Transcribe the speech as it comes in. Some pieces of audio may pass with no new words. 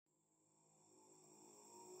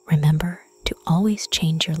remember to always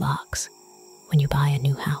change your locks when you buy a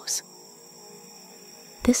new house.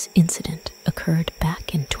 This incident occurred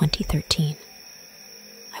back in 2013.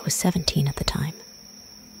 I was 17 at the time.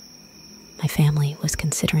 My family was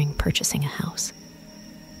considering purchasing a house,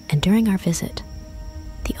 and during our visit,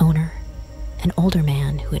 the owner, an older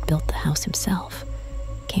man who had built the house himself,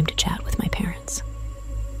 came to chat with my parents.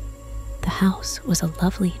 The house was a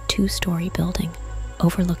lovely 2-story building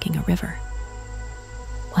overlooking a river.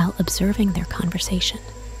 While observing their conversation,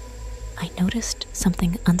 I noticed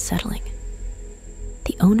something unsettling.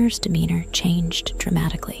 The owner's demeanor changed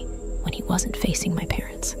dramatically when he wasn't facing my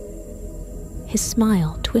parents. His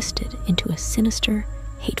smile twisted into a sinister,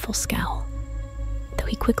 hateful scowl, though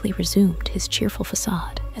he quickly resumed his cheerful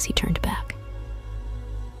facade as he turned back.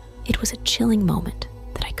 It was a chilling moment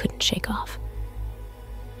that I couldn't shake off.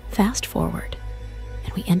 Fast forward,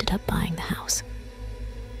 and we ended up buying the house.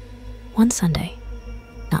 One Sunday,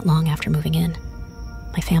 not long after moving in,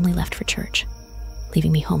 my family left for church,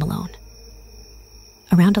 leaving me home alone.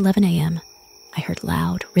 Around 11 a.m., I heard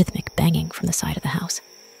loud, rhythmic banging from the side of the house.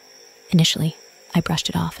 Initially, I brushed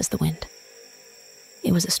it off as the wind.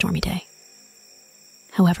 It was a stormy day.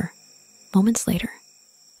 However, moments later,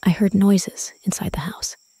 I heard noises inside the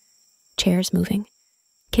house. Chairs moving,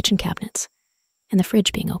 kitchen cabinets, and the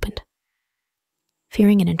fridge being opened.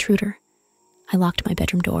 Fearing an intruder, I locked my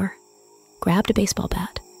bedroom door, grabbed a baseball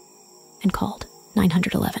bat, and called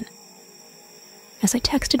 911. As I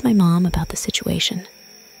texted my mom about the situation,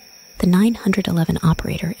 the 911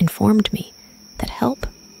 operator informed me that help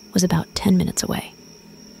was about 10 minutes away.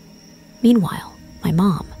 Meanwhile, my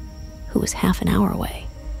mom, who was half an hour away,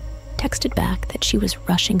 texted back that she was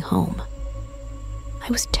rushing home. I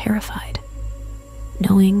was terrified,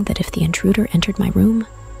 knowing that if the intruder entered my room,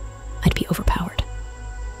 I'd be overpowered.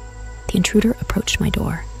 The intruder approached my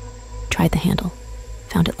door, tried the handle,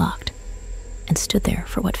 found it locked, and stood there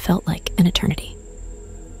for what felt like an eternity.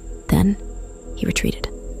 Then, he retreated.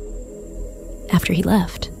 After he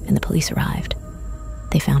left and the police arrived,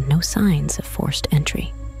 they found no signs of forced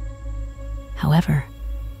entry. However,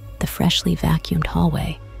 the freshly vacuumed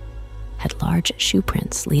hallway had large shoe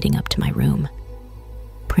prints leading up to my room,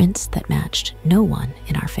 prints that matched no one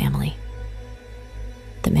in our family.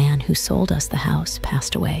 The man who sold us the house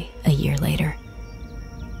passed away a year later.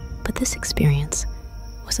 But this experience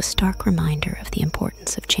was a stark reminder of the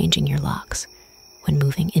importance of changing your locks when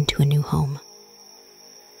moving into a new home.